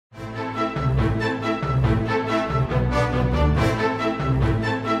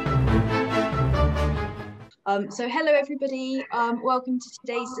So hello everybody, welcome to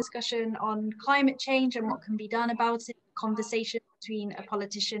today's discussion on climate change and what can be done about it, a conversation between a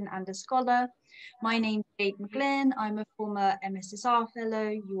politician and a scholar. My name's Jade McGlynn, I'm a former MSSR fellow,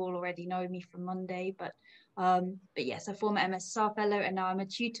 you all already know me from Monday, but yes, a former MSSR fellow, and now I'm a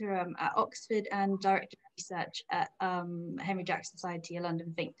tutor at Oxford and director of research at Henry Jackson Society, a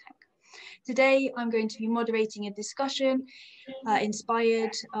London think tank. Today, I'm going to be moderating a discussion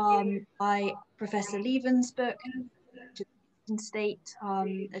inspired by Professor Lieven's book, State,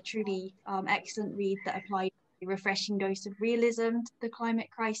 a truly excellent read that applied a refreshing dose of realism to the climate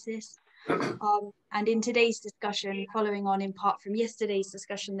crisis. And in today's discussion, following on in part from yesterday's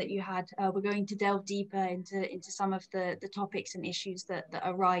discussion that you had, we're going to delve deeper into some of the topics and issues that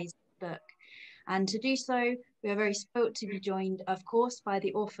arise in the book. And to do so, we are very spoilt to be joined, of course, by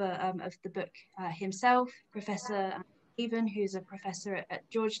the author of the book himself, Professor Anatol Lieven, who's a professor at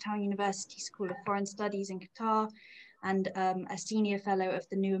Georgetown University School of Foreign Studies in Qatar, and a senior fellow of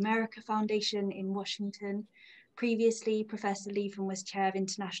the New America Foundation in Washington. Previously, Professor Lieven was chair of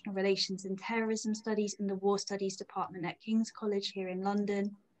International Relations and Terrorism Studies in the War Studies Department at King's College here in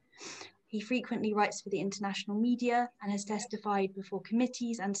London. He frequently writes for the international media and has testified before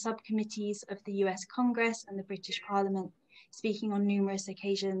committees and subcommittees of the US Congress and the British Parliament, speaking on numerous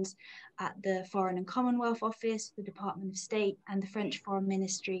occasions at the Foreign and Commonwealth Office, the Department of State, and the French Foreign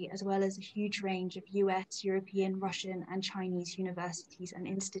Ministry, as well as a huge range of US, European, Russian, and Chinese universities and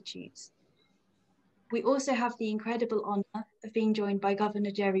institutes. We also have the incredible honor of being joined by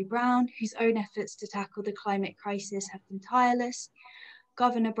Governor Jerry Brown, whose own efforts to tackle the climate crisis have been tireless.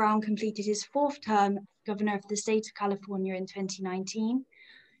 Governor Brown completed his fourth term as governor of the state of California in 2019.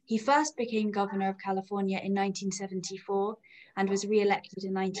 He first became governor of California in 1974 and was re-elected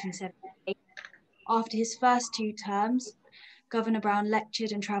in 1978. After his first two terms, Governor Brown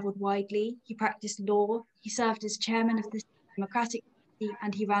lectured and traveled widely. He practiced law, he served as chairman of the Democratic Party,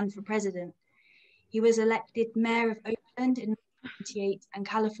 and he ran for president. He was elected mayor of Oakland in 1998 and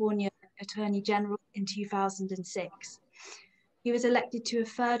California Attorney General in 2006. He was elected to a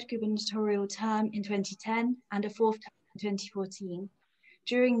third gubernatorial term in 2010 and a fourth term in 2014.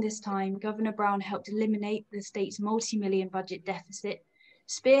 During this time, Governor Brown helped eliminate the state's multi-million budget deficit,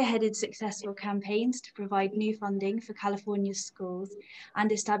 spearheaded successful campaigns to provide new funding for California's schools,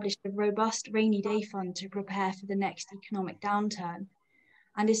 and established a robust rainy day fund to prepare for the next economic downturn.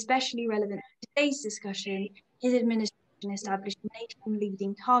 And especially relevant to today's discussion, his administration established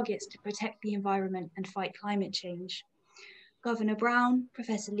nation-leading targets to protect the environment and fight climate change. Governor Brown,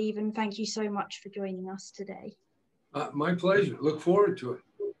 Professor Lieven, thank you so much for joining us today. My pleasure. Look forward to it.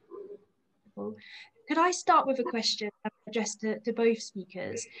 Could I start with a question addressed to both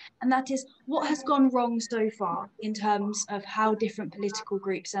speakers? And that is, what has gone wrong so far in terms of how different political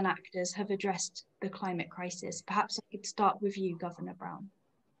groups and actors have addressed the climate crisis? Perhaps I could start with you, Governor Brown.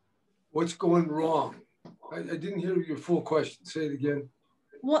 What's going wrong? I didn't hear your full question. Say it again.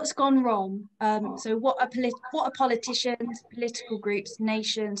 What's gone wrong? So what are politicians, political groups,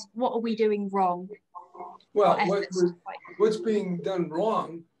 nations, what are we doing wrong? Well, what's being done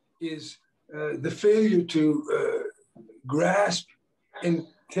wrong is the failure to grasp and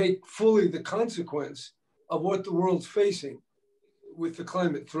take fully the consequence of what the world's facing with the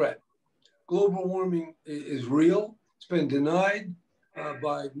climate threat. Global warming is real. It's been denied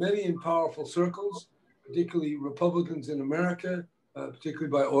by many in powerful circles, particularly Republicans in America, particularly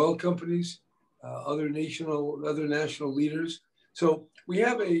by oil companies, other national leaders. So we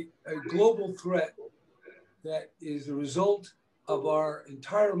have a global threat that is the result of our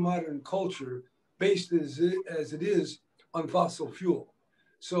entire modern culture based as it is on fossil fuel.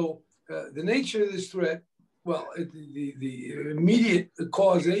 So the nature of this threat, well, the immediate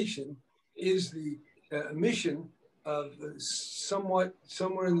causation is the emission of somewhere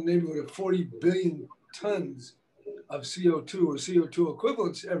in the neighborhood of 40 billion tons of CO2 or CO2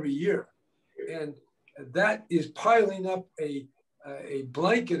 equivalents every year. And that is piling up a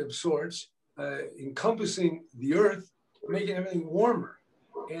blanket of sorts, encompassing the earth, making everything warmer.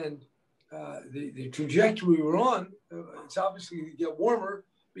 And the trajectory we're on, it's obviously going to get warmer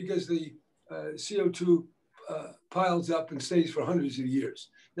because the CO2 piles up and stays for hundreds of years.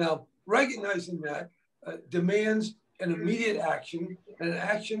 Now, recognizing that demands an immediate action, and an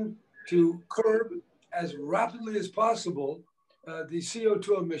action to curb as rapidly as possible the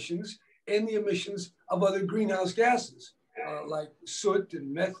CO2 emissions and the emissions of other greenhouse gases like soot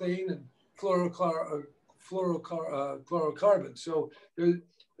and methane and fluorocarbons. So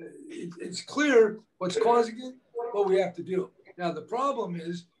it's clear what's causing it, what we have to do. Now, the problem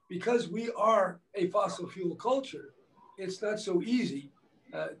is, because we are a fossil fuel culture, it's not so easy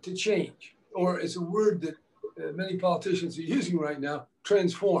to change, or it's a word that many politicians are using right now,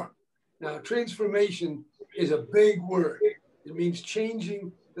 transform. Now, transformation is a big word. It means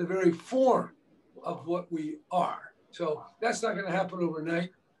changing the very form of what we are. So that's not going to happen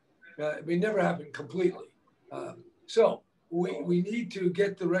overnight. It may never happen completely. So we need to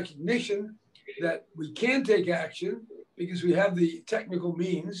get the recognition that we can take action because we have the technical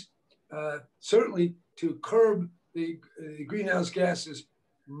means, certainly to curb the greenhouse gases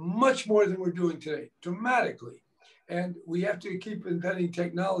much more than we're doing today, dramatically. And we have to keep inventing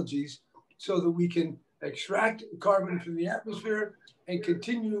technologies so that we can extract carbon from the atmosphere and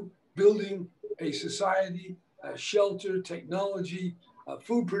continue building a society, shelter, technology,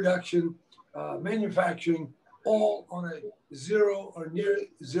 food production, manufacturing, all on a zero or near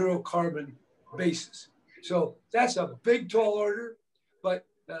zero carbon basis. So that's a big, tall order, but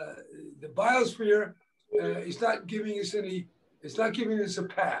the biosphere is not giving us any, it's not giving us a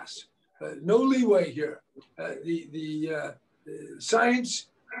pass. No leeway here. The science,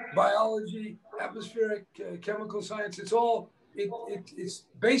 biology, atmospheric, chemical science, it's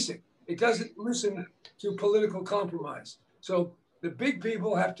basic. It doesn't listen to political compromise. So the big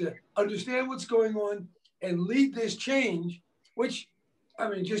people have to understand what's going on and lead this change, which, I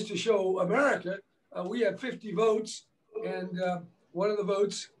mean, just to show America, we have 50 votes, and one of the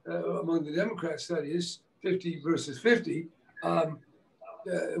votes among the Democrats, that is 50 versus 50,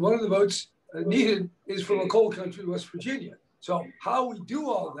 one of the votes needed is from a coal country, West Virginia. So how we do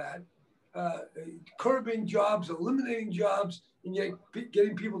all that, curbing jobs, eliminating jobs, and yet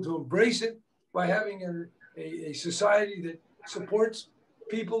getting people to embrace it by having a society that supports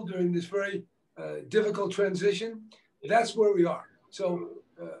people during this very difficult transition, that's where we are. So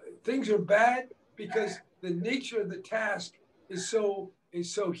things are bad because the nature of the task is so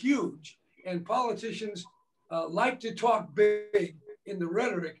huge, and politicians like to talk big in the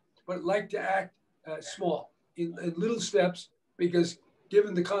rhetoric, but like to act small in little steps, because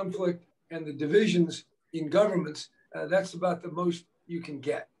given the conflict and the divisions in governments, that's about the most you can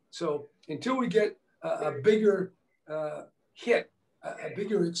get. So until we get a bigger hit, a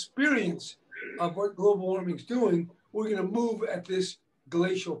bigger experience of what global warming is doing, we're going to move at this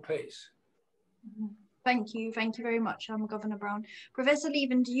glacial pace. Thank you very much, Governor Brown. Professor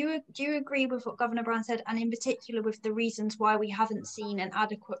Lieven, do you agree with what Governor Brown said, and in particular with the reasons why we haven't seen an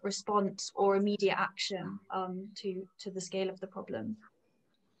adequate response or immediate action to the scale of the problem?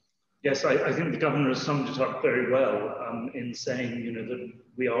 Yes, I think the governor has summed it up very well in saying, that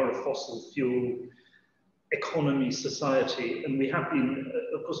we are a fossil fuel economy society, and we have been,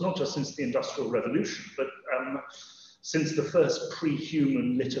 of course, not just since the Industrial Revolution, but since the first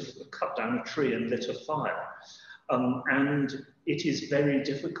pre-human cut down a tree and lit a fire. And it is very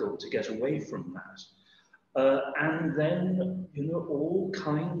difficult to get away from that. And then, all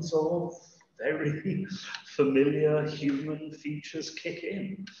kinds of very familiar human features kick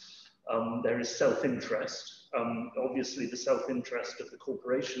in. There is self-interest, obviously the self-interest of the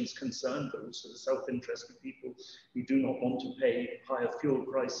corporations concerned, but also the self-interest of people who do not want to pay higher fuel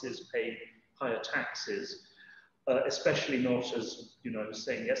prices, pay higher taxes, especially not, as I was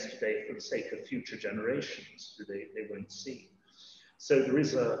saying yesterday, for the sake of future generations who they won't see. So there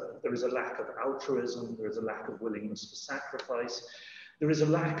is a lack of altruism, there is a lack of willingness to sacrifice. There is a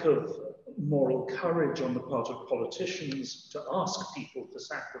lack of moral courage on the part of politicians to ask people for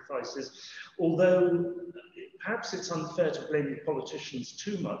sacrifices, although perhaps it's unfair to blame the politicians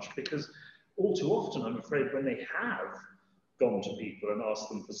too much, because all too often, I'm afraid, when they have gone to people and asked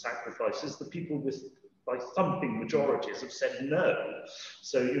them for sacrifices, the people by thumping majorities have said no.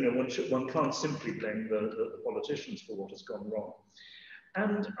 So, one can't simply blame the politicians for what has gone wrong.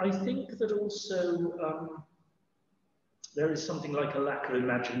 And I think that also, there is something like a lack of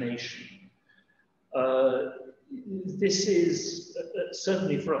imagination. This is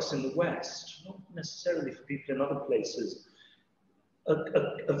certainly for us in the West, not necessarily for people in other places,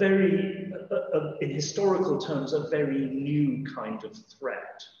 a very, in historical terms, a very new kind of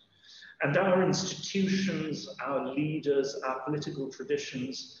threat. And our institutions, our leaders, our political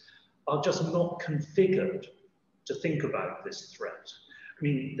traditions are just not configured to think about this threat. I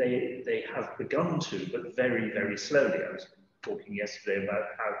mean, they have begun to, but very, very slowly. I was talking yesterday about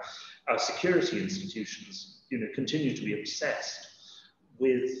how our security institutions, continue to be obsessed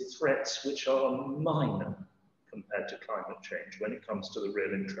with threats which are minor compared to climate change when it comes to the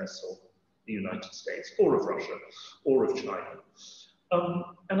real interests of the United States, or of Russia, or of China.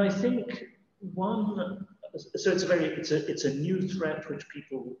 And I think so it's a new threat which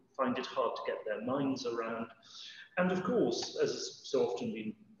people find it hard to get their minds around. And of course, as so often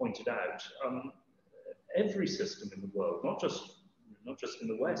been pointed out, every system in the world, not just not just in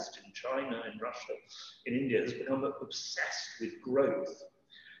the West, in China, in Russia, in India, has become obsessed with growth.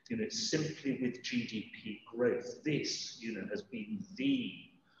 Simply with GDP growth. This, has been the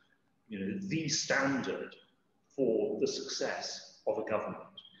standard for the success of a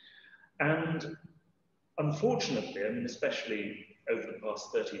government. And unfortunately, especially over the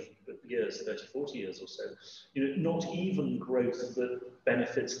past 30 years, 40 years or so, not even growth that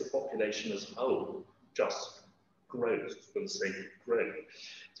benefits the population as a whole, just growth for the sake of growth.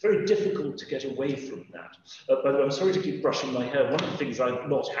 It's very difficult to get away from that. By the way, I'm sorry to keep brushing my hair. One of the things I've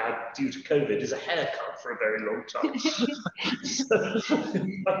not had due to COVID is a haircut for a very long time. So,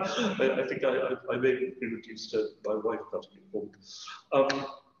 I think I may be reduced to my wife cutting it for me.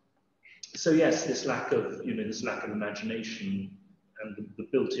 So yes, this lack of imagination and the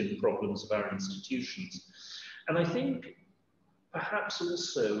built-in problems of our institutions. And I think perhaps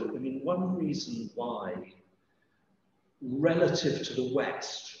also, one reason why, relative to the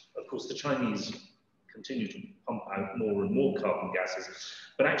West, of course, the Chinese continue to pump out more and more carbon gases,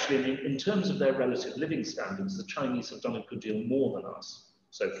 but actually in terms of their relative living standards, the Chinese have done a good deal more than us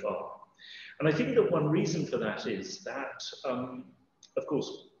so far. And I think that one reason for that is that, of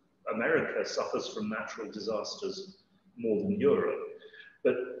course, America suffers from natural disasters more than Europe,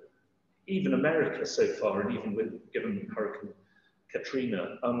 but even America so far, and even given Hurricane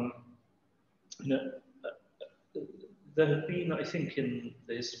Katrina, there have been, I think, in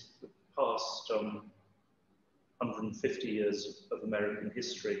this past 150 years of American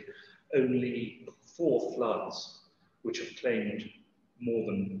history, only 4 floods which have claimed more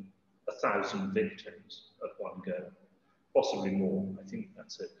than 1,000 victims at one go, possibly more. I think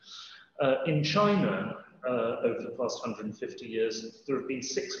that's it. In China, over the past 150 years, there have been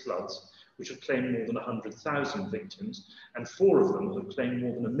 6 floods which have claimed more than 100,000 victims, and 4 of them have claimed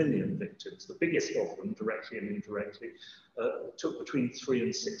more than 1 million victims. The biggest of them, directly and indirectly, took between 3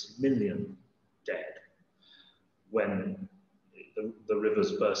 and 6 million dead when the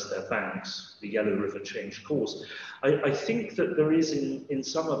rivers burst their banks, the Yellow River changed course. I think that there is in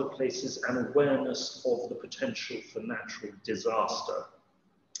some other places an awareness of the potential for natural disaster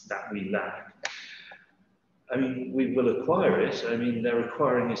that we lack. We will acquire it. They're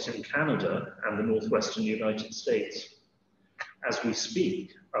acquiring it in Canada and the northwestern United States as we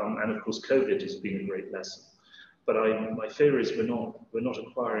speak. And of course, COVID has been a great lesson. But my fear is we're not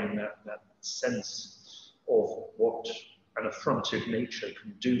acquiring that sense of what an affronted nature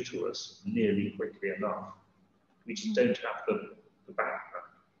can do to us nearly quickly enough. We just don't have the background.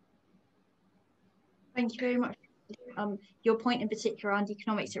 Thank you very much. Your point in particular around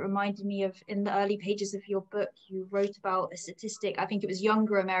economics, it reminded me of, in the early pages of your book, you wrote about a statistic. I think it was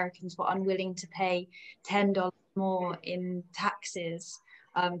younger Americans were unwilling to pay $10 more in taxes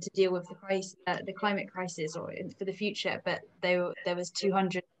to deal with the climate crisis for the future, but there was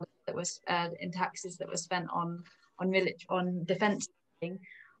 $200 that was in taxes that was spent on defense spending.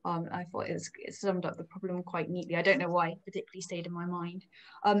 I thought it summed up the problem quite neatly. I don't know why it particularly stayed in my mind.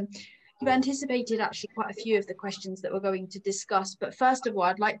 You've anticipated actually quite a few of the questions that we're going to discuss, but first of all,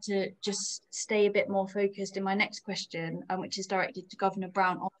 I'd like to just stay a bit more focused in my next question, which is directed to Governor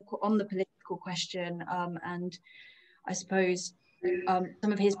Brown on the political question, and I suppose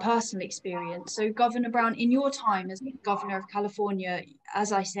some of his personal experience. So Governor Brown, in your time as Governor of California,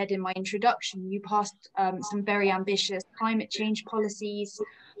 as I said in my introduction, you passed some very ambitious climate change policies,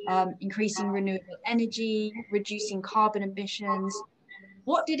 increasing renewable energy, reducing carbon emissions.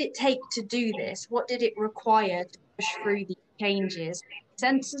 What did it take to do this? What did it require to push through these changes?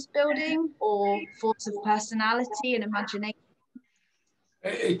 Census building or force of personality and imagination?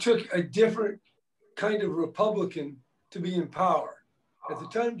 It took a different kind of Republican to be in power. At the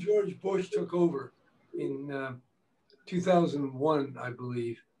time George Bush took over in 2001, I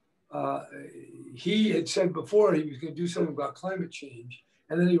believe, he had said before he was going to do something about climate change,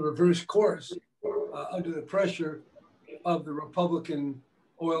 and then he reversed course under the pressure of the Republican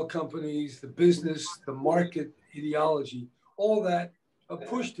oil companies, the business, the market ideology, all that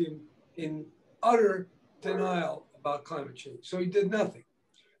pushed him in utter denial about climate change. So he did nothing.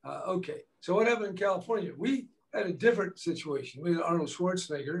 Okay, so what happened in California? We had a different situation. We had Arnold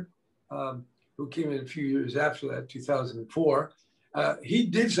Schwarzenegger, who came in a few years after that, 2004. He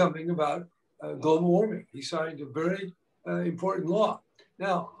did something about global warming. He signed a very important law.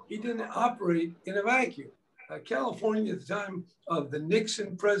 Now, he didn't operate in a vacuum. California, at the time of the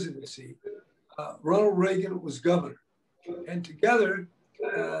Nixon presidency, Ronald Reagan was governor. And together,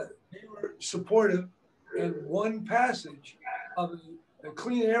 they were supportive and won passage of the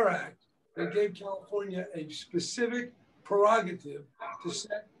Clean Air Act that gave California a specific prerogative to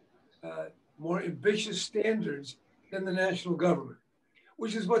set more ambitious standards than the national government.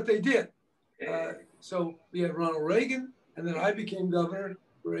 which is what they did. So we had Ronald Reagan, and then I became governor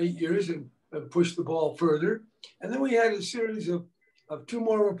for 8 years and pushed the ball further. And then we had a series of two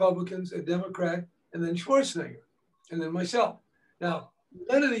more Republicans, a Democrat, and then Schwarzenegger, and then myself. Now,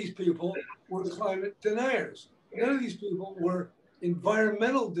 none of these people were climate deniers. None of these people were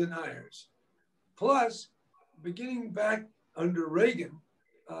environmental deniers. Plus, beginning back under Reagan,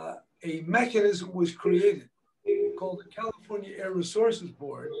 a mechanism was created called the California Air Resources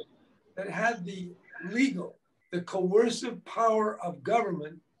Board that had the coercive power of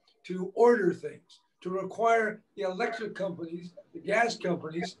government to order things, to require the electric companies, the gas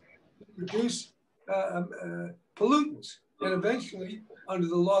companies, to reduce pollutants, and eventually, under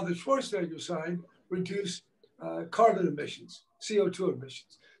the law that Schwarzenegger signed, reduce carbon emissions, CO2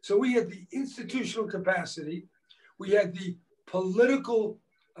 emissions. So we had the institutional capacity, we had the political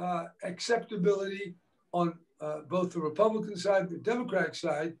acceptability on both the Republican side and the Democratic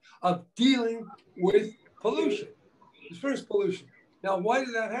side of dealing with pollution. The first pollution. Now, why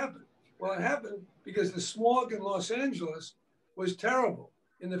did that happen? Well, it happened because the smog in Los Angeles was terrible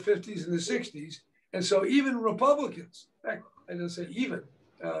in the 50s and the 60s. And so even Republicans, in fact, I don't say even,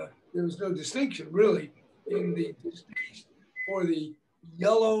 there was no distinction really in the distaste for the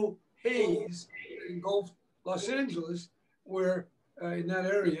yellow haze that engulfed Los Angeles, where in that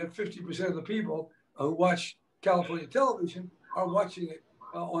area, 50% of the people who watch California television are watching it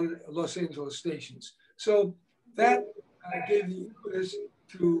on Los Angeles stations. So that gave the impetus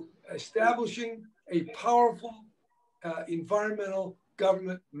to establishing a powerful environmental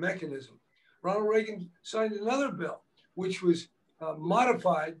government mechanism. Ronald Reagan signed another bill, which was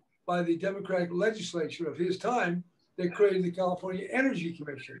modified by the Democratic legislature of his time, that created the California Energy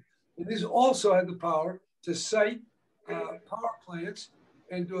Commission. And this also had the power to cite power plants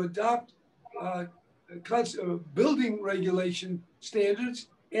and to adopt building regulation standards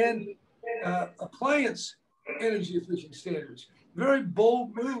and appliance energy efficient standards. Very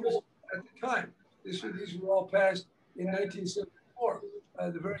bold moves at the time. These were all passed in 1974,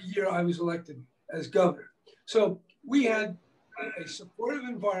 the very year I was elected as governor. So we had a supportive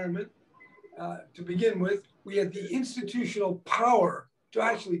environment to begin with. We had the institutional power to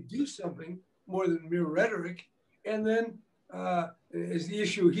actually do something more than mere rhetoric. And then as the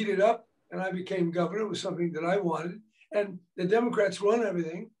issue heated up and I became governor, it was something that I wanted. And the Democrats run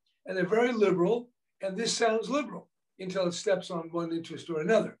everything, and they're very liberal, and this sounds liberal until it steps on one interest or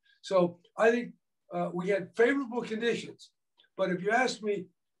another. So I think we had favorable conditions. But if you ask me,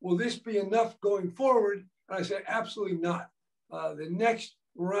 will this be enough going forward? And I say, absolutely not. The next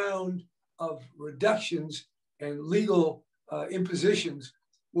round of reductions and legal impositions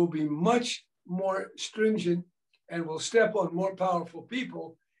will be much more stringent and will step on more powerful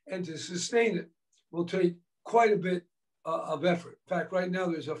people, and to sustain it will take quite a bit of effort. In fact, right now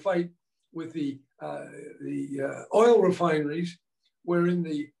there's a fight with the oil refineries, wherein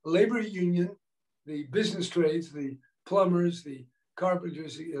the labor union, the business trades, the plumbers, the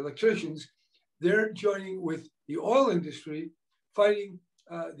carpenters, the electricians, they're joining with the oil industry, fighting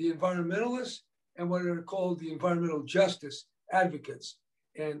the environmentalists and what are called the environmental justice advocates.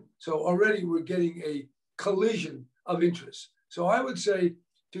 And so already we're getting a collision of interests. So I would say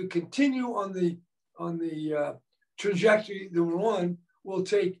to continue on the trajectory that we're on will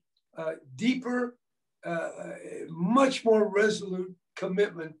take deeper, much more resolute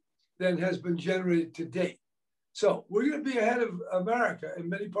commitment than has been generated to date. So we're going to be ahead of America in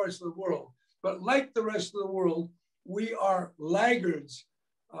many parts of the world. But like the rest of the world, we are laggards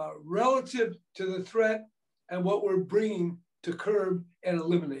relative to the threat and what we're bringing to curb and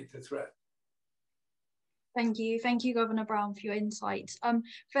eliminate the threat. Thank you. Thank you, Governor Brown, for your insights.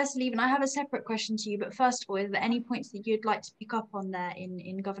 First, Lieven, I have a separate question to you, but first of all, are there any points that you'd like to pick up on there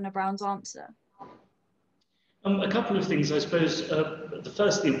in Governor Brown's answer? A couple of things, I suppose. The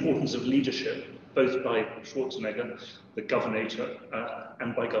first, the importance of leadership, both by Schwarzenegger, the governator,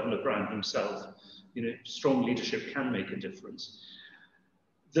 and by Governor Brown himself. You know, strong leadership can make a difference.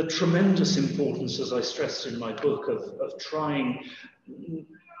 The tremendous importance, as I stressed in my book, of trying,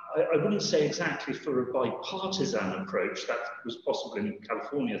 I wouldn't say exactly for a bipartisan approach, that was possible in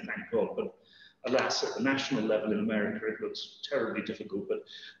California, thank God, but alas, at the national level in America, it looks terribly difficult, but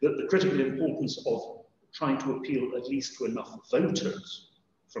the critical importance of trying to appeal at least to enough voters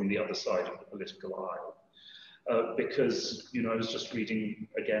from the other side of the political aisle. Because, you know, I was just reading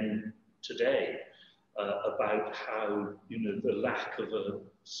again today about how, you know, the lack of a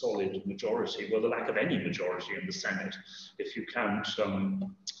solid majority, well, the lack of any majority in the Senate, if you count,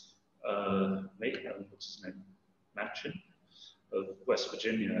 what's his name, Manchin of West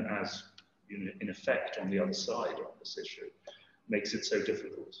Virginia as, you know, in effect on the other side on this issue, makes it so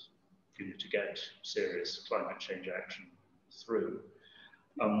difficult, you know, to get serious climate change action through.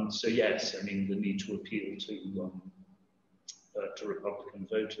 So yes, I mean, the need to appeal to Republican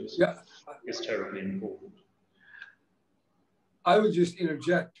voters is terribly important. I would just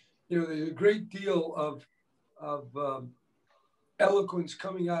interject, you know, there's a great deal of eloquence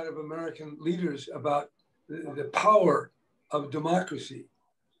coming out of American leaders about the power of democracy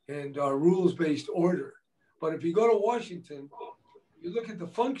and our rules-based order. But if you go to Washington, you look at the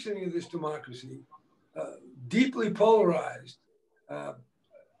functioning of this democracy, deeply polarized,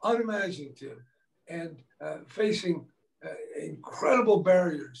 unimaginative, and facing incredible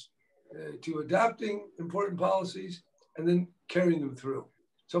barriers to adopting important policies and then carrying them through.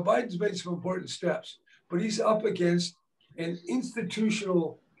 So Biden's made some important steps, but he's up against an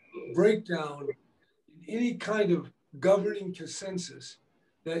institutional breakdown in any kind of governing consensus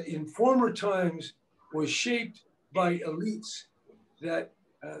that in former times was shaped by elites that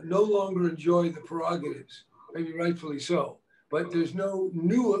no longer enjoy the prerogatives, maybe rightfully so, but there's no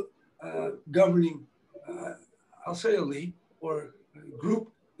new governing, I'll say elite or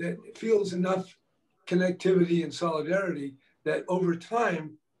group that feels enough connectivity and solidarity that over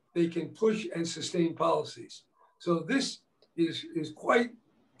time they can push and sustain policies. So this is quite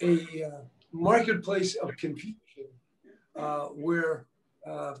a marketplace of confusion where,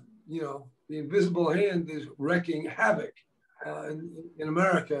 you know, the invisible hand is wreaking havoc in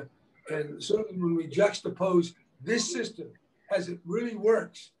America. And certainly when we juxtapose this system as it really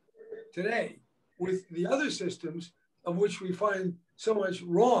works today with the other systems of which we find so much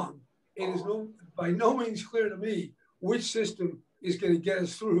wrong, it is by no means clear to me which system is going to get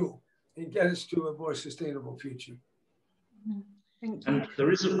us through and get us to a more sustainable future. And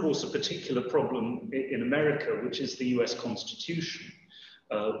there is, of course, a particular problem in America, which is the US Constitution,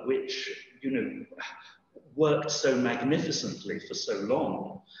 which, you know, worked so magnificently for so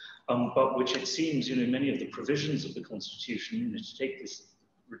long, but which it seems, you know, many of the provisions of the Constitution, you know, to take this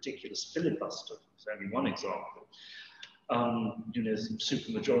ridiculous filibuster, it's only one example, you know,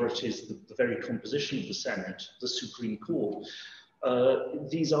 supermajorities, the very composition of the Senate, the Supreme Court,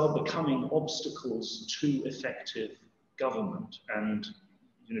 these are becoming obstacles to effective government and,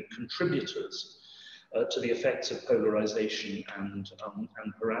 you know, contributors to the effects of polarization and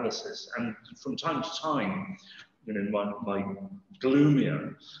paralysis. And from time to time, you know, my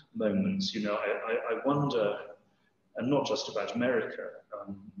gloomier moments, you know, I wonder, and not just about America,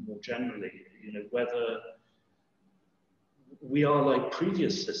 more generally, you know, whether we are like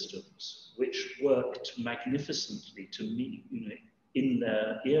previous systems which worked magnificently to meet, you know, in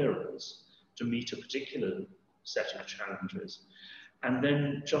their eras, to meet a particular set of challenges, and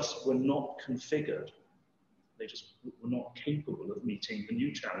then just were not configured. They just were not capable of meeting the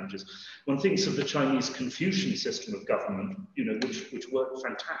new challenges. One thinks of the Chinese Confucian system of government, you know, which worked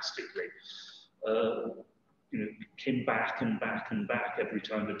fantastically. You know, came back and back and back every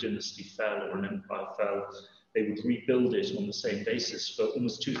time a dynasty fell or an empire fell. They would rebuild it on the same basis for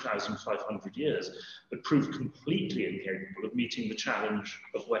almost 2,500 years, but proved completely incapable of meeting the challenge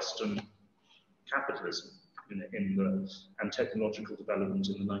of Western capitalism, you know, and technological development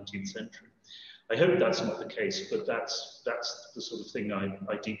in the 19th century. I hope that's not the case, but that's the sort of thing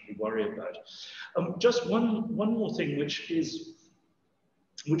I deeply worry about. Just one more thing, which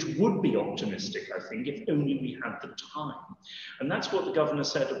would be optimistic, I think, if only we had the time. And that's what the governor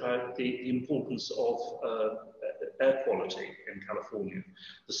said about the importance of air quality in California,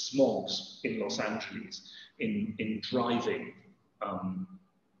 the smogs in Los Angeles, in driving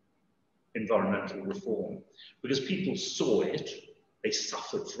environmental reform. Because people saw it, they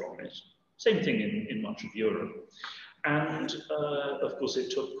suffered from it. Same thing in much of Europe. And of course,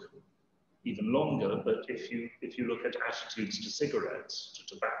 it took even longer, but if you look at attitudes to cigarettes,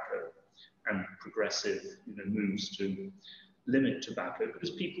 to tobacco, and progressive, you know, moves to limit tobacco,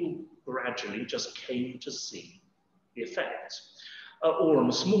 because people gradually just came to see the effects. Or on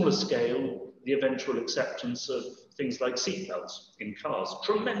a smaller scale, the eventual acceptance of things like seatbelts in cars.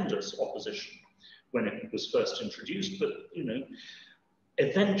 Tremendous opposition when it was first introduced, but, you know,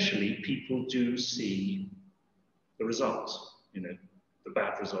 eventually people do see the results, you know, the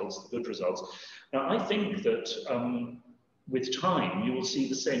bad results, the good results. Now, I think that with time, you will see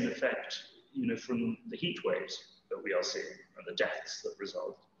the same effect, you know, from the heat waves that we are seeing and the deaths that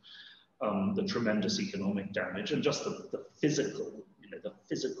result, the tremendous economic damage, and just the physical, you know, the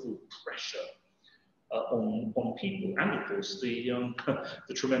physical pressure on people, and of course the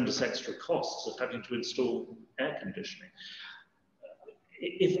tremendous extra costs of having to install air conditioning.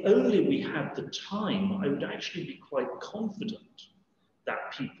 If only we had the time, I would actually be quite confident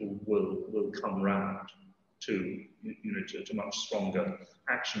that people will come round to, to much stronger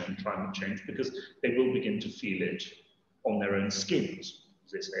action on climate change, because they will begin to feel it on their own skins,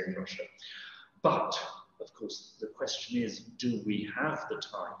 as they say in Russia. But, of course, the question is, do we have the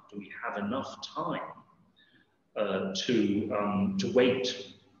time? Do we have enough time to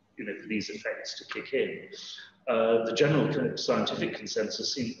wait, for these effects to kick in? The general kind of scientific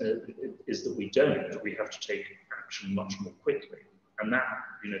consensus is that we don't. We have to take action much more quickly, and that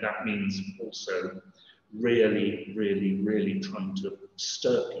that means also really, really, really trying to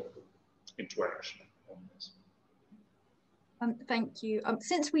stir people into action on this. Thank you.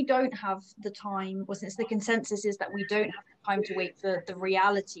 Since we don't have the time, or since the consensus is that we don't have the time to wait for the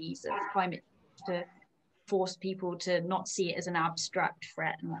realities of climate change to force people to not see it as an abstract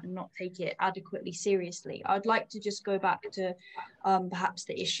threat and not take it adequately seriously, I'd like to just go back to perhaps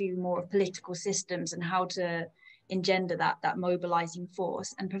the issue more of political systems and how to engender that mobilizing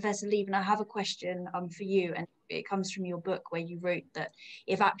force. And Professor Lieven, I have a question for you, and it comes from your book, where you wrote that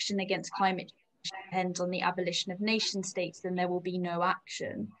if action against climate change depends on the abolition of nation states, then there will be no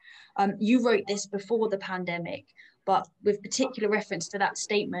action. You wrote this before the pandemic, but with particular reference to that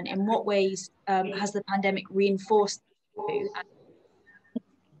statement, in what ways has the pandemic reinforced you in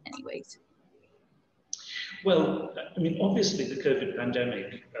any ways? Well, I mean, obviously the COVID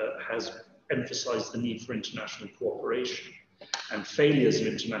pandemic has emphasized the need for international cooperation, and failures of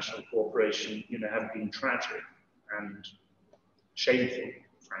international cooperation, have been tragic and shameful,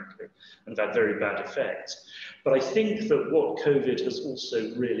 frankly, and have had very bad effects. But I think that what COVID has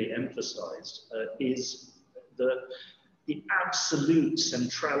also really emphasized is the absolute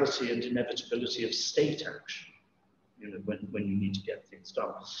centrality and inevitability of state action, when you need to get things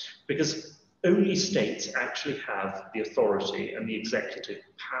done. Because only states actually have the authority and the executive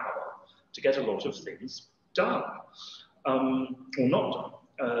power to get a lot of things done, or not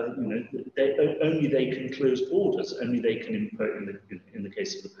done. Only they can close borders, only they can impose, in the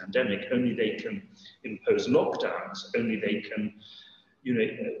case of the pandemic, only they can impose lockdowns, only they can,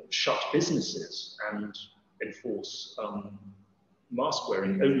 shut businesses and enforce mask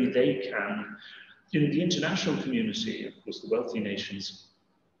wearing, only they can, the international community, of course, the wealthy nations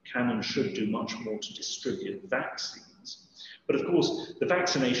can and should do much more to distribute vaccines. But of course, the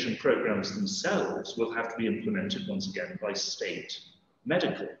vaccination programs themselves will have to be implemented once again by state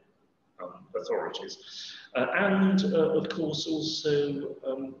medical authorities. And of course, also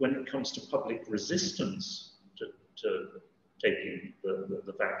when it comes to public resistance to taking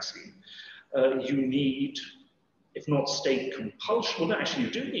the vaccine, you need, if not state compulsion, well, actually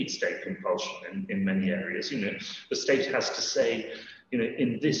you do need state compulsion in many areas. The state has to say,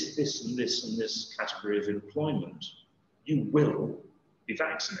 in this and this category of employment, you will be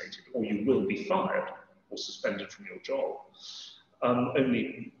vaccinated, or you will be fired or suspended from your job.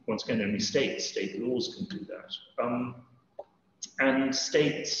 Once again, only state laws can do that. And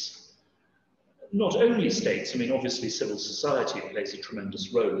states, not only states, I mean, obviously civil society plays a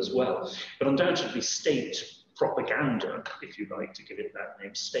tremendous role as well, but undoubtedly state propaganda, if you like to give it that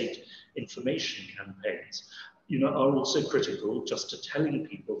name, state information campaigns, are also critical just to telling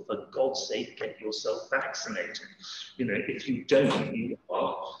people, for God's sake, get yourself vaccinated. If you don't, you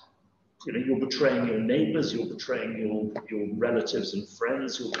are, you're betraying your neighbors, you're betraying your relatives and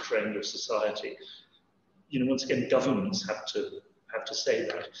friends, you're betraying your society. Once again, governments have to say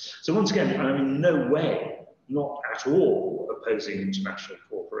that. So once again, I'm in no way, not at all, opposing international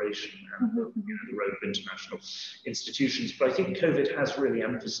cooperation and the role of international institutions. But I think COVID has really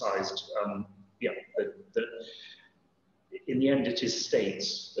emphasized, that in the end it is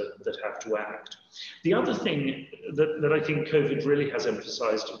states that have to act. The other thing that I think COVID really has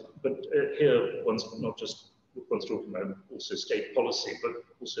emphasized, but here one's not just one's talking about also state policy, but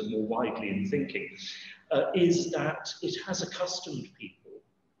also more widely in thinking, is that it has accustomed people,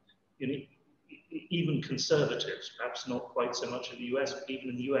 even conservatives, perhaps not quite so much in the US, but even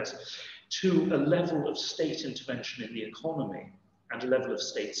in the US, to a level of state intervention in the economy and a level of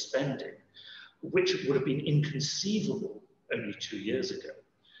state spending, which would have been inconceivable only 2 years ago.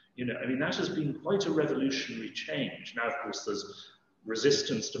 I mean, that has been quite a revolutionary change. Now, of course, there's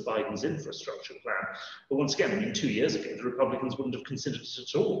resistance to Biden's infrastructure plan. But once again, I mean, 2 years ago, the Republicans wouldn't have considered it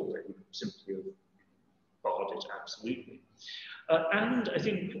at all. They would simply have barred it absolutely. And I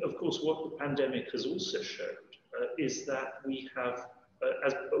think, of course, what the pandemic has also showed is that we have,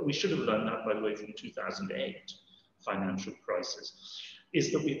 we should have learned that, by the way, from the 2008 financial crisis, is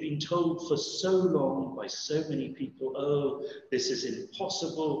that we've been told for so long by so many people, oh, this is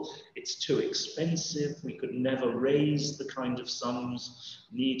impossible, it's too expensive, we could never raise the kind of sums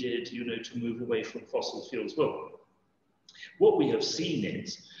needed, to move away from fossil fuels. Well, What we have seen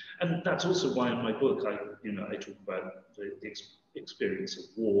is, and that's also why in my book I talk about the experience of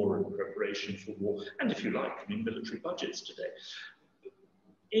war and preparation for war, and if you like, I mean, military budgets today.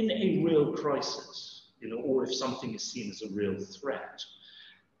 In a real crisis, or if something is seen as a real threat,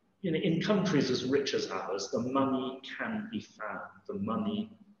 in countries as rich as ours, the money can be found. The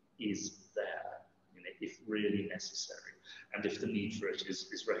money is there, if really necessary, and if the need for it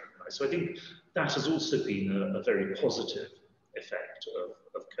is recognised. So I think that has also been a very positive effect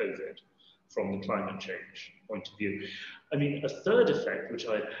of COVID from the climate change point of view. I mean, a third effect, which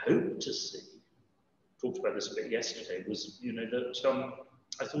I had hoped to see, talked about this a bit yesterday, was that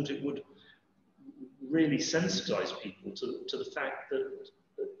I thought it would really sensitise people to the fact that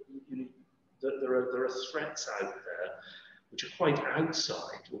there are threats out there which are quite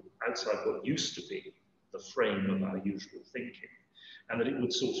outside what used to be the frame of our usual thinking, and that it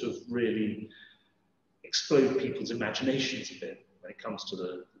would sort of really explode people's imaginations a bit when it comes to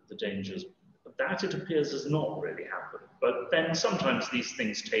the dangers. But that, it appears, has not really happened. But then sometimes these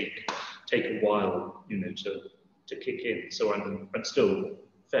things take a while, to kick in. So I'm still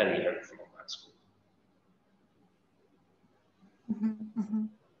fairly hopeful on that score. Mm-hmm, mm-hmm.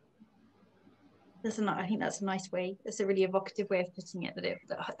 I think that's a nice way. That's a really evocative way of putting it.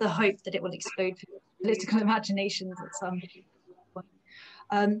 That the hope that it will explode political imaginations at some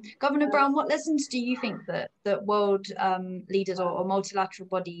point. Governor Brown, what lessons do you think that world leaders or multilateral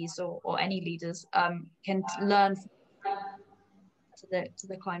bodies or any leaders can learn to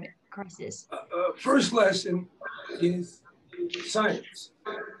the climate crisis? First lesson is science.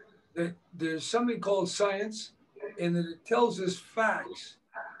 That there's something called science, and that it tells us facts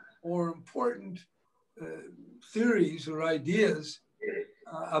or important theories or ideas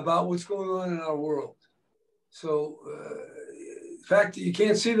about what's going on in our world. So the fact that you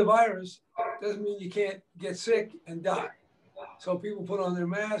can't see the virus doesn't mean you can't get sick and die. So people put on their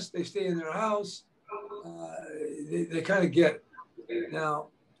masks, they stay in their house, they kind of get it. Now,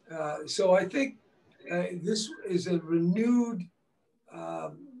 so I think this is a renewed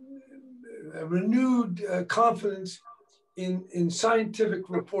confidence in scientific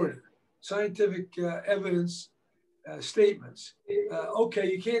reporting, scientific evidence statements.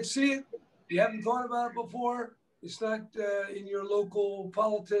 Okay, you can't see it. You haven't thought about it before. It's not in your local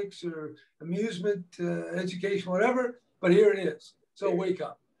politics or amusement, education, whatever, but here it is. So wake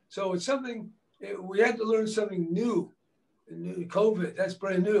up. So it's something, we had to learn something new. COVID, that's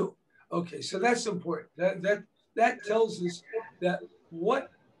brand new. Okay, so that's important. That tells us that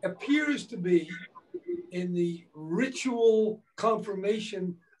what appears to be in the ritual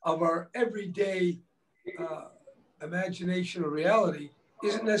confirmation of our everyday imagination or reality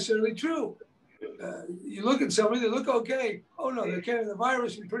isn't necessarily true. You look at somebody, they look okay. Oh no, they're carrying the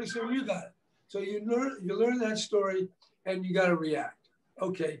virus, and pretty soon you got it. So you learn that story, and you got to react.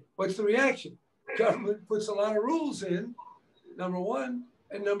 Okay, what's the reaction? Government puts a lot of rules in, number one,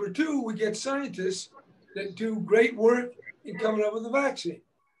 and number two, we get scientists that do great work in coming up with a vaccine.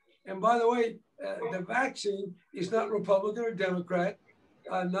 And by the way, the vaccine is not Republican or Democrat,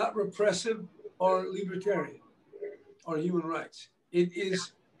 not repressive or libertarian or human rights. It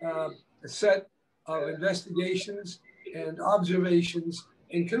is a set of investigations and observations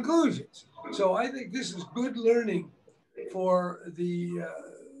and conclusions. So I think this is good learning for the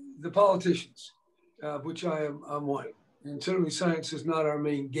politicians, which I'm one. And certainly science is not our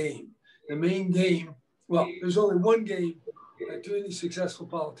main game. The main game, well, there's only one game to any successful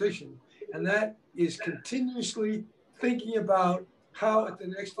politician, and that is continuously thinking about how at the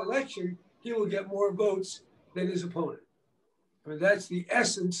next election he will get more votes than his opponent. I mean, that's the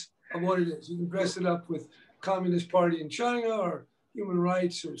essence of what it is. You can dress it up with Communist Party in China or human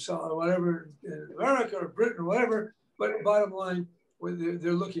rights or whatever in America or Britain or whatever, but bottom line,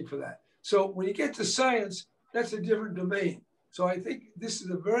 they're looking for that. So when you get to science, that's a different domain. So I think this is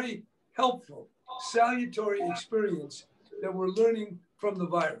a very helpful, salutary experience that we're learning from the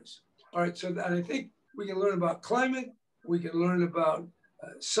virus. All right, so and I think we can learn about climate, we can learn about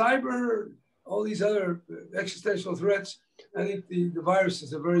cyber, all these other existential threats. I think the virus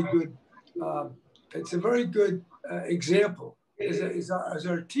is a very good, it's a very good example as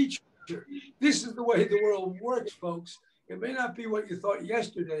our teacher. This is the way the world works, folks. It may not be what you thought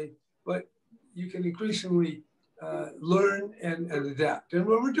yesterday, but you can increasingly learn and adapt. And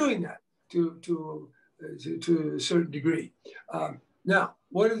we're doing that to a certain degree. Now,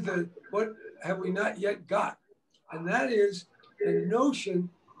 what have we not yet got? And that is a notion,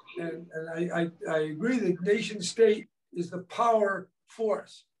 and I agree that nation state is the power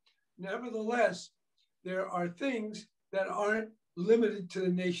force. Nevertheless, there are things that aren't limited to the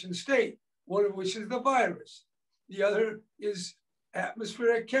nation state, one of which is the virus. The other is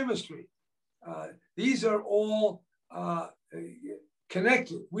atmospheric chemistry. These are all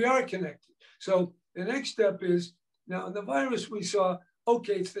connected. We are connected. So the next step is, now in the virus we saw,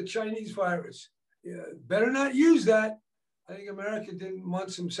 okay, it's the Chinese virus. Better not use that. I think America didn't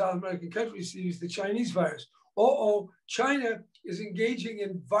want some South American countries to use the Chinese virus. China is engaging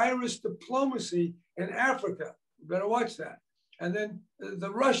in virus diplomacy in Africa. We better watch that. And then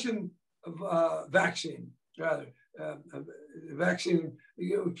the Russian vaccine, rather, vaccine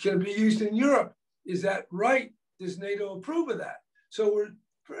can be used in Europe. Is that right? Does NATO approve of that? So we're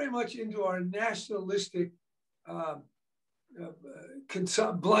very much into our nationalistic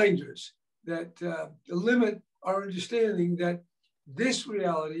blinders that limit our understanding that this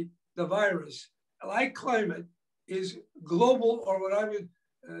reality, the virus, like climate, is global, or what I would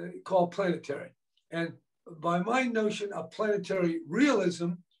call planetary. And by my notion of planetary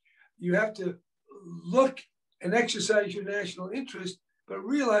realism, you have to look and exercise your national interest, but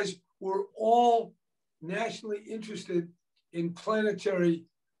realize we're all nationally interested in planetary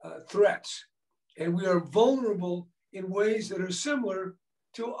threats. And we are vulnerable in ways that are similar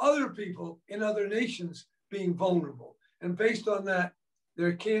to other people in other nations being vulnerable. And based on that,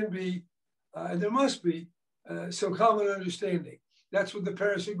 there can be, and there must be, some common understanding. That's what the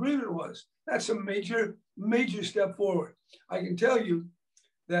Paris Agreement was. That's a major, major step forward. I can tell you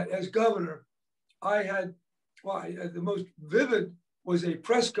that as governor, I had, the most vivid was a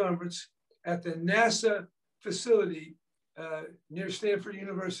press conference at the NASA facility near Stanford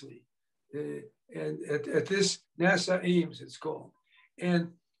University. And at this NASA Ames, it's called. And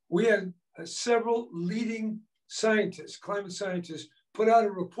we had several leading scientists, climate scientists, put out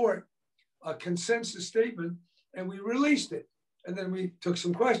a report, a consensus statement, and we released it. And then we took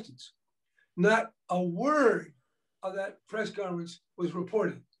some questions. Not a word of that press conference was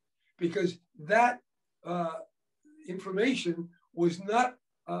reported, because that information was not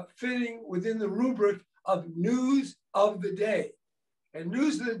fitting within the rubric of news of the day. And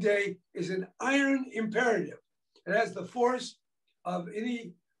news of the day is an iron imperative. It has the force of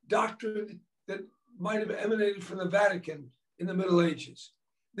any doctrine that might have emanated from the Vatican in the Middle Ages.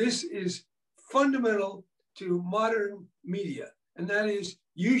 This is fundamental to modern media, and that is,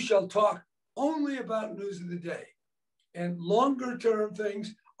 you shall talk only about news of the day. And longer term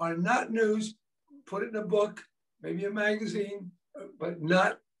things are not news. Put it in a book, maybe a magazine, but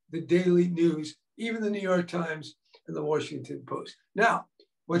not the daily news, even the New York Times and the Washington Post. Now,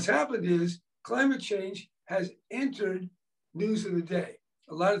 what's happened is climate change has entered news of the day.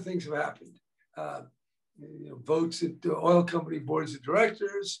 A lot of things have happened. Votes at the oil company boards of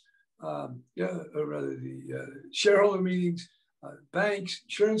directors, or rather the shareholder meetings, banks,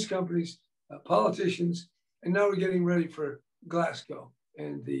 insurance companies, politicians, and now we're getting ready for Glasgow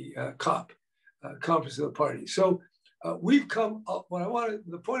and the COP, Conference of the Parties. So we've come up,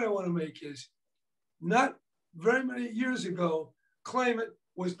 the point I want to make is, not very many years ago, climate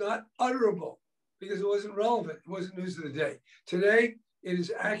was not utterable because it wasn't relevant. It wasn't news of the day. Today, it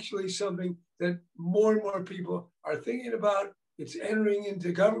is actually something that more and more people are thinking about. It's entering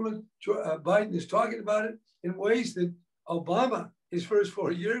into government. Biden is talking about it in ways that Obama, his first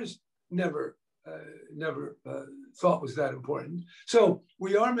 4 years, never thought was that important. So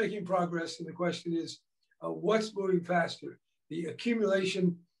we are making progress, and the question is, what's moving faster? The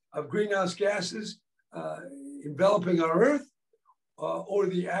accumulation of greenhouse gases enveloping our Earth, or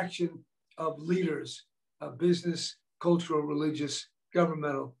the action of leaders, business, cultural, religious,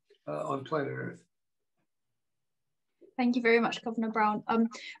 governmental, on planet Earth. Thank you very much, Governor Brown.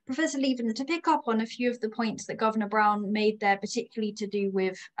 Professor Lieven, to pick up on a few of the points that Governor Brown made there, particularly to do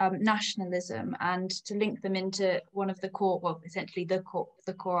with nationalism, and to link them into one of the core, well, essentially the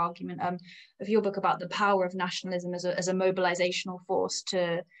core argument of your book about the power of nationalism as a mobilizational force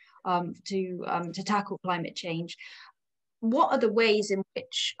to tackle climate change. What are the ways in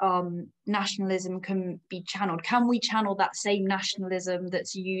which nationalism can be channeled? Can we channel that same nationalism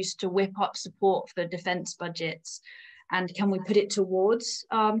that's used to whip up support for defense budgets? And can we put it towards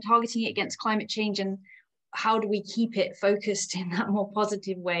targeting it against climate change? And how do we keep it focused in that more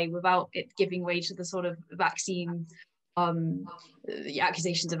positive way without it giving way to the sort of vaccine, the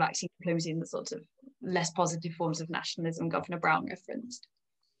accusations of vaccine diplomacy and the sorts of less positive forms of nationalism Governor Brown referenced?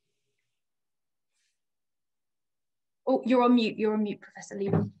 Oh, you're on mute, Professor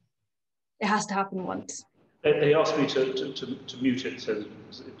Lieven. It has to happen once. They asked me to mute it so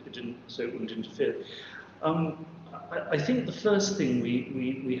it wouldn't interfere. I think the first thing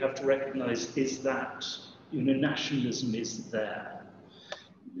we have to recognise is that nationalism is there.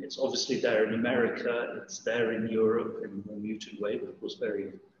 It's obviously there in America. It's there in Europe in a more muted way, but it was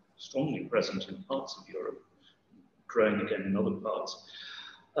very strongly present in parts of Europe, growing again in other parts.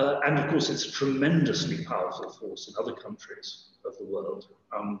 And of course, it's a tremendously powerful force in other countries of the world.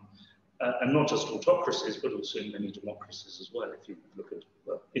 And not just autocracies, but also in many democracies as well, if you look at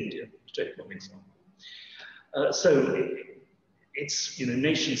India, to take one example. So it's, you know,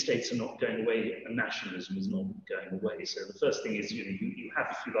 nation states are not going away and nationalism is not going away. So the first thing is, you know, you have,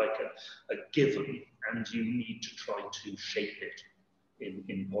 if you like, a given, and you need to try to shape it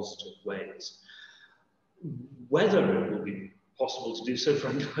in positive ways. Whether it will be possible to do so,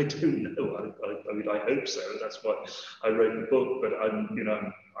 frankly, I don't know. I mean, I hope so. That's why I wrote the book. But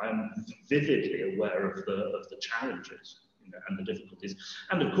I'm vividly aware of the challenges, you know, and the difficulties,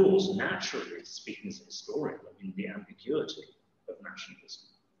 and of course, naturally, speaking as a historian, I mean, the ambiguity of nationalism,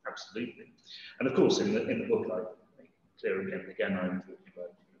 absolutely. And of course, in the book, I make clear again and again, I'm talking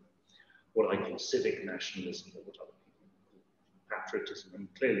about, you know, what I call civic nationalism, or what other people call patriotism, and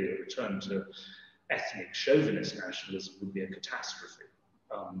clearly a return to ethnic chauvinist nationalism would be a catastrophe,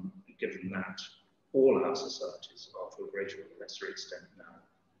 given that all our societies are, to a greater or lesser extent now,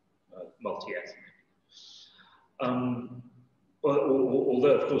 multi-ethnic.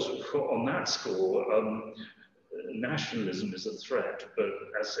 Although, of course, on that score, nationalism is a threat, but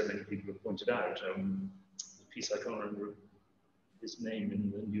as so many people have pointed out, the piece, I can't remember his name,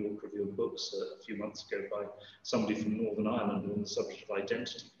 in the New York Review of Books a few months ago by somebody from Northern Ireland on the subject of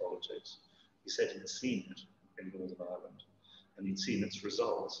identity politics. He said he'd seen it in Northern Ireland, and he'd seen its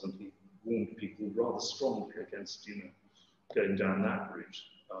results, and he warned people rather strongly against, you know, going down that route.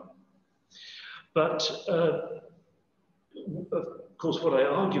 Of course, what I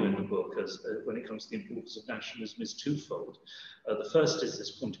argue in the book, when it comes to the importance of nationalism, is twofold. The first is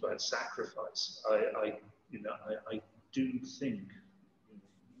this point about sacrifice. I do think,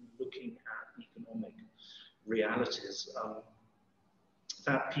 looking at economic realities,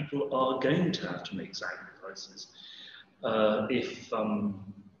 that people are going to have to make sacrifices if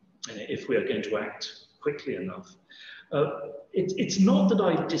we are going to act quickly enough. It's not that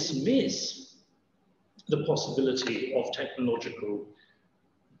I dismiss the possibility of technological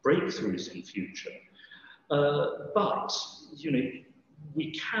breakthroughs in future, but, you know,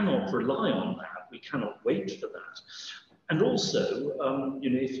 we cannot rely on that. We cannot wait for that. And also, you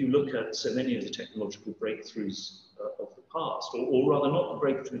know, if you look at so many of the technological breakthroughs of the past, or rather not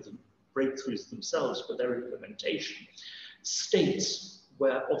the breakthroughs themselves, but their implementation, states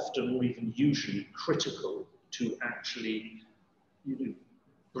were often or even usually critical to actually, you know,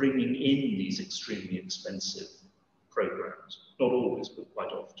 bringing in these extremely expensive programs. Not always, but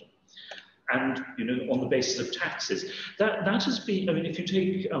quite often. And, you know, on the basis of taxes. That has been, I mean, if you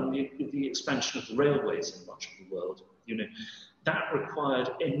take the expansion of railways in much of the world, you know, that required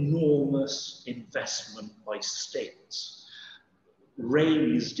enormous investment by states,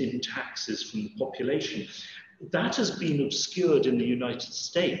 raised in taxes from the population. That has been obscured in the United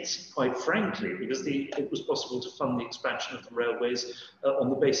States, quite frankly, because it was possible to fund the expansion of the railways on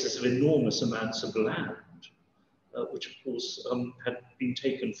the basis of enormous amounts of land, which of course had been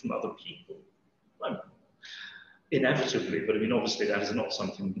taken from other people. Inevitably, but I mean, obviously that is not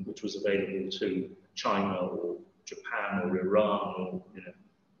something which was available to China or Japan or Iran or, you know,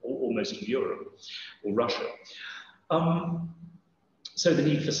 or most of Europe or Russia. So the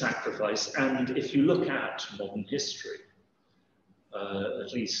need for sacrifice, and if you look at modern history,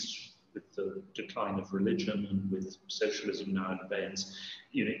 at least with the decline of religion and with socialism now in abeyance,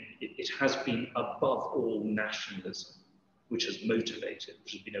 you know, it has been above all nationalism, which has been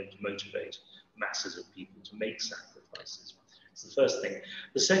able to motivate masses of people to make sacrifices. It's the first thing.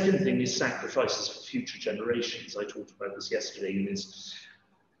 The second thing is sacrifices for future generations. I talked about this yesterday in this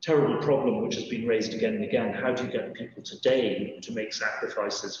terrible problem which has been raised again and again. How do you get people today to make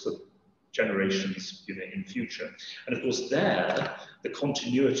sacrifices for generations, you know, in future? And of course there, the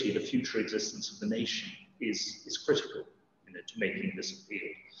continuity, the future existence of the nation is critical, you know, to making this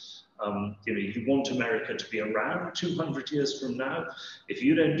appeal. You know, if you want America to be around 200 years from now, if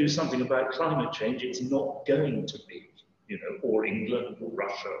you don't do something about climate change, it's not going to be, you know, or England or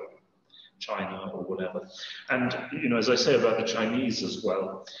Russia or China or whatever. And, you know, as I say about the Chinese as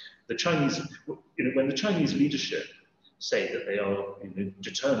well, the Chinese, you know, when the Chinese leadership say that they are, you know,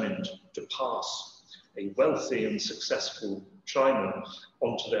 determined to pass a wealthy and successful China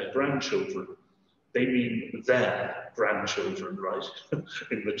onto their grandchildren, they mean their grandchildren, right,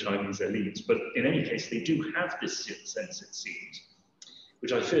 in the Chinese elites. But in any case, they do have this sense, it seems,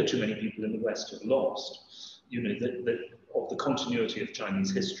 which I fear too many people in the West have lost, you know, of the continuity of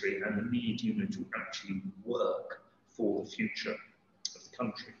Chinese history and the need, you know, to actually work for the future of the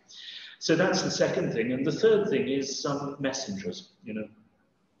country. So that's the second thing. And the third thing is messengers, you know,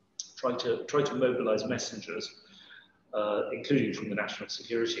 try to mobilize messengers. including from the national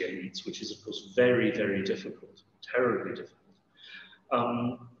security elites, which is, of course, very, very difficult, terribly difficult.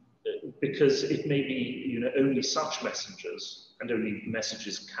 Because it may be, only such messengers and only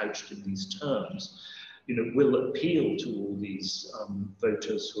messages couched in these terms, will appeal to all these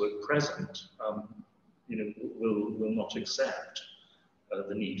voters who at present, will not accept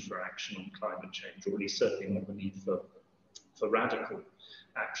the need for action on climate change, or at least certainly not the need for radical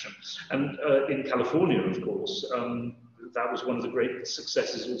action. And in California, of course, that was one of the great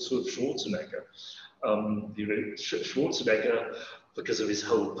successes also of Schwarzenegger. Schwarzenegger, because of his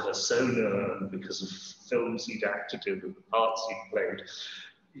whole persona and because of films he'd acted in and the parts he'd played,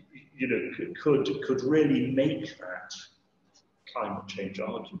 could really make that climate change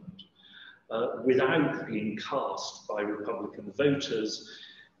argument without being cast by Republican voters,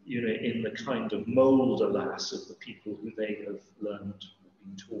 in the kind of mold, alas, of the people who they have learned,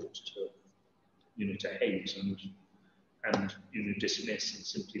 been taught to hate and dismiss and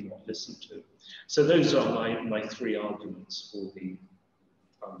simply not listen to. So those are my three arguments for the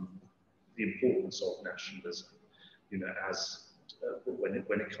importance of nationalism, as when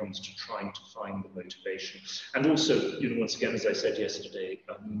it comes to trying to find the motivation, and also, once again, as I said yesterday,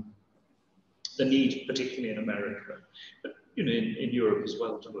 the need, particularly in America, but in Europe as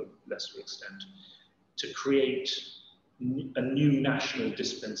well to a lesser extent, to create a new national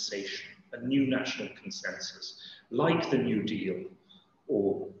dispensation, a new national consensus, like the New Deal,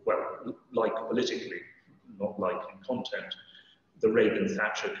 or, well, like politically, not like in content, the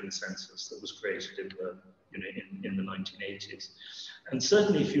Reagan-Thatcher consensus that was created in the 1980s. And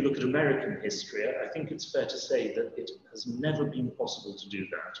certainly if you look at American history, I think it's fair to say that it has never been possible to do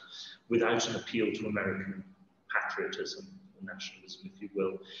that without an appeal to American patriotism, or nationalism, if you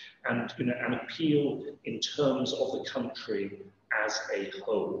will, and an appeal in terms of the country as a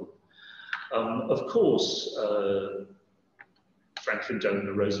whole. Of course, Franklin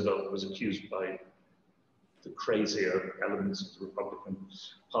Delano Roosevelt was accused by the crazier elements of the Republican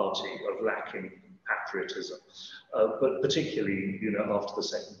Party of lacking patriotism, but particularly, after the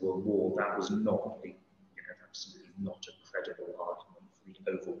Second World War, that was not absolutely not a credible argument for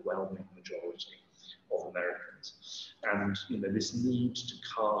the overwhelming majority of Americans. And this need to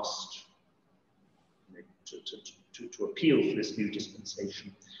cast, to appeal for this new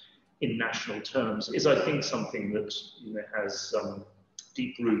dispensation in national terms is, I think, something that has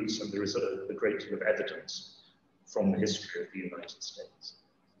deep roots, and there is a great deal of evidence from the history of the United States.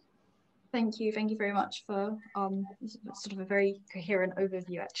 Thank you very much for sort of a very coherent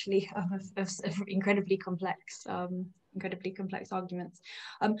overview, actually, of incredibly complex arguments.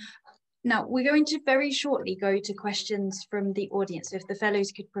 Now, we're going to very shortly go to questions from the audience, so if the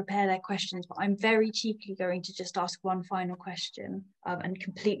fellows could prepare their questions, but I'm very cheaply going to just ask one final question and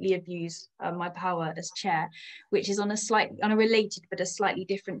completely abuse my power as chair, which is on a related but a slightly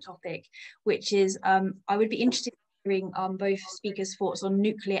different topic, which is, I would be interested in hearing both speakers' thoughts on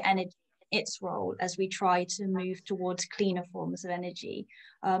nuclear energy, its role as we try to move towards cleaner forms of energy.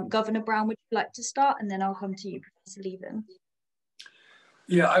 Governor Brown, would you like to start? And then I'll come to you, Professor Lieven.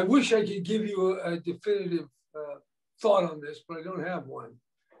 Yeah, I wish I could give you a definitive thought on this, but I don't have one.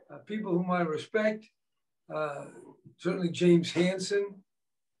 People whom I respect, certainly James Hansen,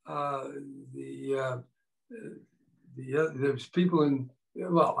 there's people in,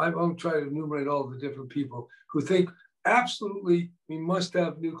 well, I won't try to enumerate all the different people who think absolutely we must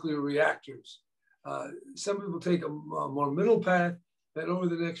have nuclear reactors. Some people take a more middle path, that over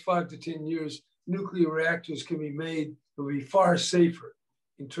the next 5 to 10 years, nuclear reactors can be made, will be far safer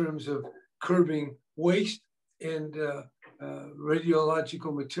in terms of curbing waste and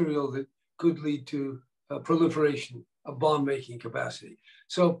radiological material that could lead to proliferation of bomb-making capacity.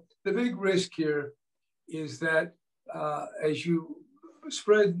 So the big risk here is that as you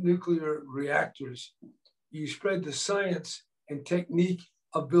spread nuclear reactors, you spread the science and technique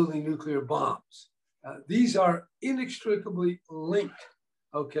of building nuclear bombs. These are inextricably linked.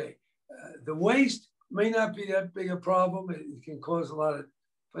 Okay, the waste may not be that big a problem. It can cause a lot of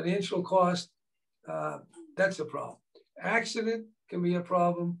financial cost. That's a problem. Accident can be a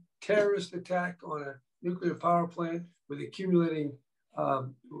problem. Terrorist attack on a nuclear power plant with accumulating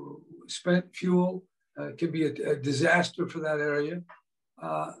spent fuel can be a disaster for that area.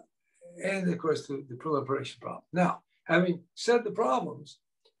 And of course, the proliferation problem. Now, having said the problems,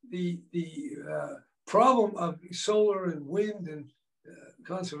 the problem of solar and wind and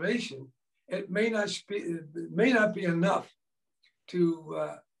conservation, it may not be enough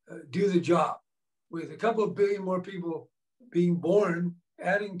to do the job. With a couple of billion more people being born,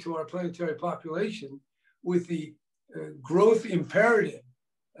 adding to our planetary population, with the growth imperative,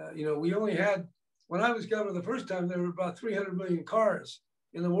 we only had When I was governor the first time, there were about 300 million cars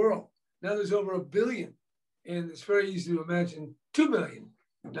in the world. Now there's over 1 billion. And it's very easy to imagine 2 billion.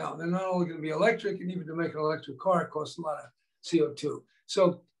 Now, they're not only going to be electric, and even to make an electric car, it costs a lot of CO2.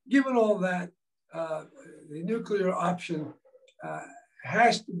 So given all that, the nuclear option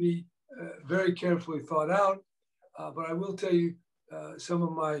has to be very carefully thought out. But I will tell you, some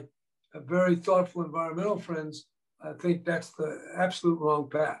of my very thoughtful environmental friends think that's the absolute wrong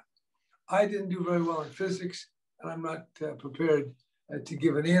path. I didn't do very well in physics, and I'm not prepared to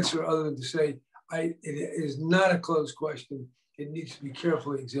give an answer other than to say it is not a closed question. It needs to be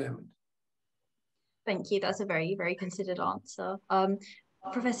carefully examined. Thank you. That's a very, very considered answer.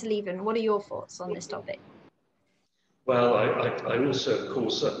 Professor Lieven, what are your thoughts on this topic? Well, I also, of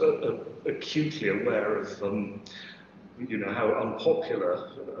course, acutely aware of how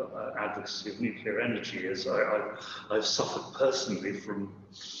unpopular advocacy of nuclear energy is. I've suffered personally from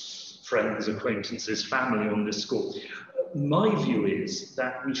friends, acquaintances, family on this score. My view is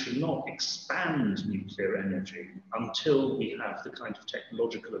that we should not expand nuclear energy until we have the kind of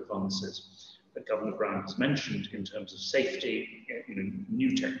technological advances that Governor Brown has mentioned in terms of safety,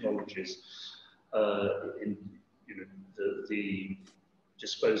 new technologies, the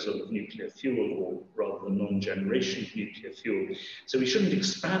disposal of nuclear fuel, or rather the non-generation of nuclear fuel. So we shouldn't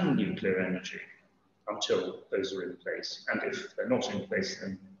expand nuclear energy until those are in place. And if they're not in place,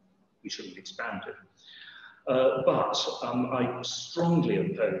 then we shouldn't expand it. But I strongly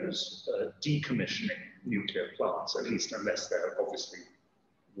oppose decommissioning nuclear plants, at least unless they're obviously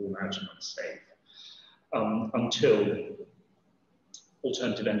worn out and unsafe, until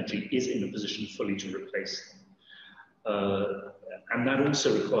alternative energy is in a position fully to replace them. And that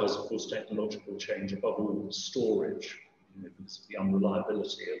also requires, of course, technological change, above all storage, because of the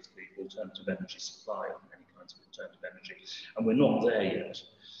unreliability of the alternative energy supply of many kinds of alternative energy. And we're not there yet.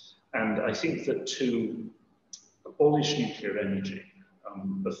 And I think that to abolish nuclear energy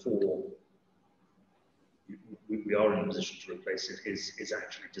before we are in a position to replace it is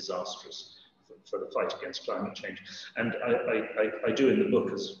actually disastrous for the fight against climate change. And I do in the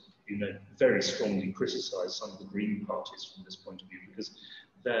book, as you know, very strongly criticize some of the Green parties from this point of view, because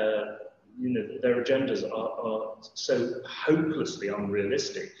their agendas are so hopelessly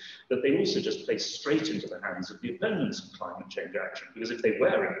unrealistic that they also just play straight into the hands of the opponents of climate change action. Because if they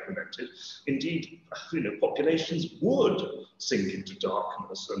were implemented, indeed, populations would sink into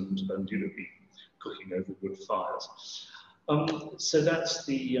darkness and be cooking over wood fires. So that's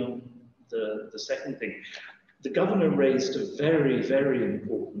the second thing. The governor raised a very, very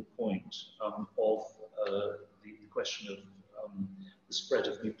important point of the question of the spread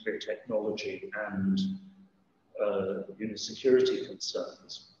of nuclear technology and security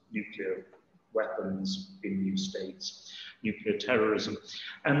concerns, nuclear weapons in new states, nuclear terrorism.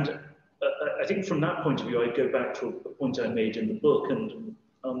 And I think from that point of view, I go back to a point I made in the book and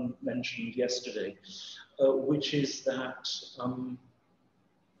mentioned yesterday, which is that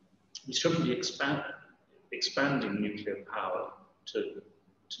we shouldn't be expanding nuclear power to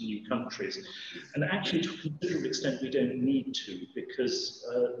new countries. And actually, to a considerable extent, we don't need to, because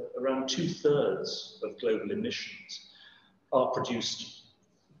around 2/3 of global emissions are produced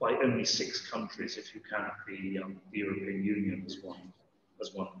by only 6 countries, if you count the European Union as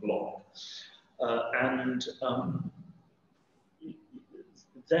one bloc. And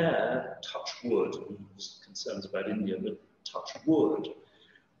there, touch wood, and there's concerns about India, but touch wood,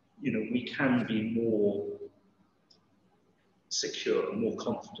 we can be more secure, more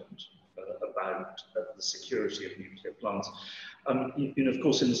confident about the security of nuclear plants. Of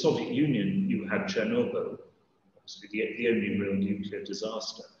course, in the Soviet Union, you had Chernobyl, obviously the only real nuclear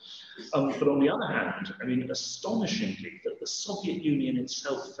disaster. But on the other hand, astonishingly, that the Soviet Union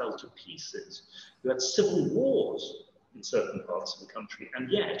itself fell to pieces. You had civil wars in certain parts of the country, and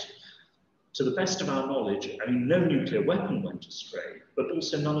yet, to the best of our knowledge, no nuclear weapon went astray, but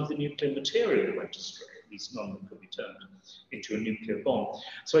also none of the nuclear material went astray. At least none that could be turned into a nuclear bomb.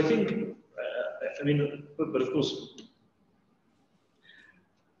 So I think, but of course,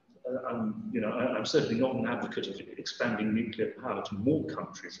 I'm certainly not an advocate of expanding nuclear power to more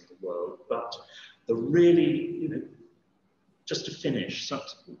countries in the world, but the really, just to finish, a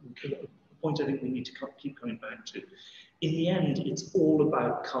point I think we need to keep coming back to. In the end, it's all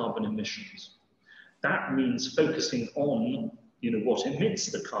about carbon emissions. That means focusing on what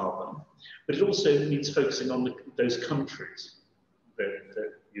emits the carbon, but it also means focusing on those countries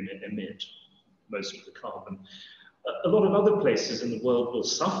that emit most of the carbon. A lot of other places in the world will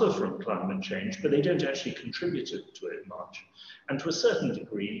suffer from climate change, but they don't actually contribute to it much. And to a certain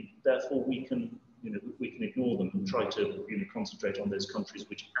degree, therefore, we can ignore them and try to concentrate on those countries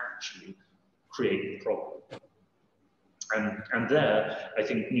which actually create the problem. And there, I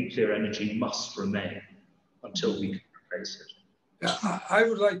think nuclear energy must remain until we can replace it. Yeah, I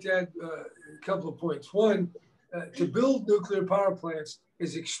would like to add a couple of points. One, to build nuclear power plants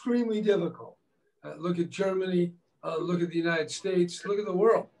is extremely difficult. Look at Germany, look at the United States, look at the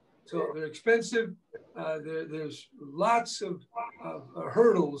world. So they're expensive. There's lots of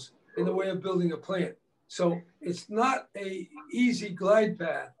hurdles in the way of building a plant. So it's not an easy glide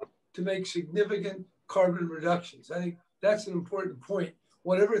path to make significant carbon reductions. I think that's an important point,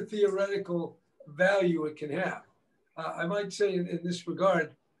 whatever theoretical value it can have. I might say in this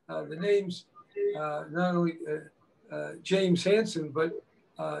regard, the names, not only James Hansen, but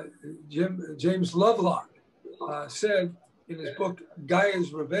James Lovelock said in his book,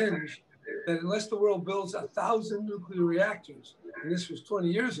 Gaia's Revenge, that unless the world builds 1,000 nuclear reactors, and this was 20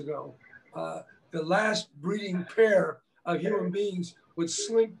 years ago, the last breeding pair of human beings would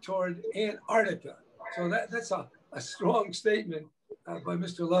slink toward Antarctica. So that's a strong statement by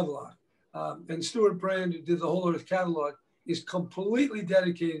Mr. Lovelock. And Stuart Brand, who did the Whole Earth Catalog, is completely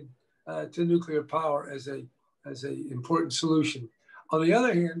dedicated to nuclear power as a important solution. On the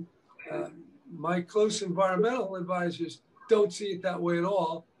other hand, my close environmental advisors don't see it that way at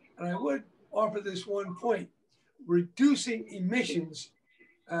all. And I would offer this one point. Reducing emissions,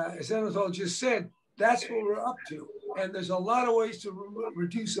 as Anatol just said, that's what we're up to. And there's a lot of ways to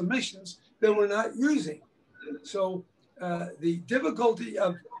reduce emissions that we're not using. So the difficulty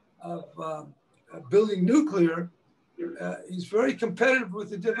of building nuclear is very competitive with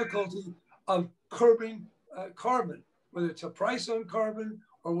the difficulty of curbing carbon, whether it's a price on carbon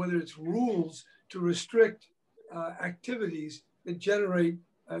or whether it's rules to restrict activities that generate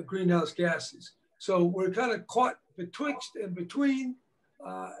greenhouse gases. So we're kind of caught betwixt and between,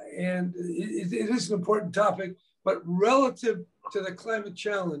 and it is an important topic, but relative to the climate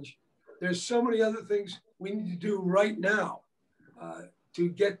challenge, there's so many other things we need to do right now to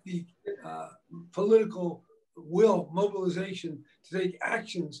get the political will, mobilization to take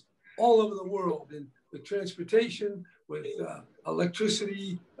actions all over the world, and with transportation, with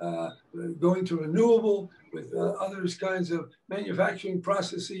electricity going to renewable, with other kinds of manufacturing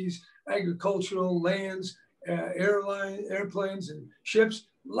processes, agricultural lands, airplanes and ships,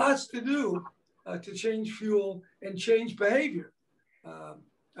 lots to do to change fuel and change behavior.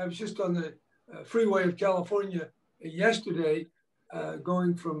 I was just on the freeway of California yesterday,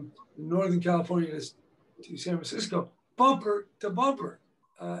 going from Northern California to San Francisco, bumper to bumper.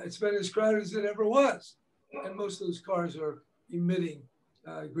 It's been as crowded as it ever was. And most of those cars are emitting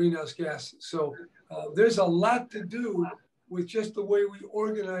greenhouse gases. So there's a lot to do with just the way we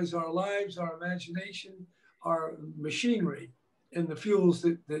organize our lives, our imagination, our machinery, and the fuels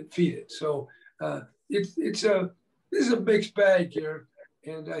that feed it. So this is a mixed bag here,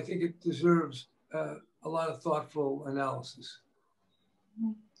 and I think it deserves a lot of thoughtful analysis.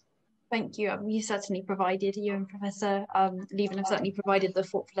 Thank you. You certainly provided, you and Professor Lieven have certainly provided the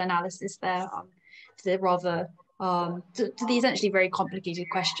thoughtful analysis there to the rather, to the essentially very complicated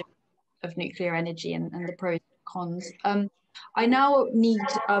question of nuclear energy and the pros and cons. I now need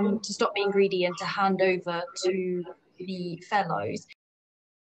to stop being greedy and to hand over to the fellows.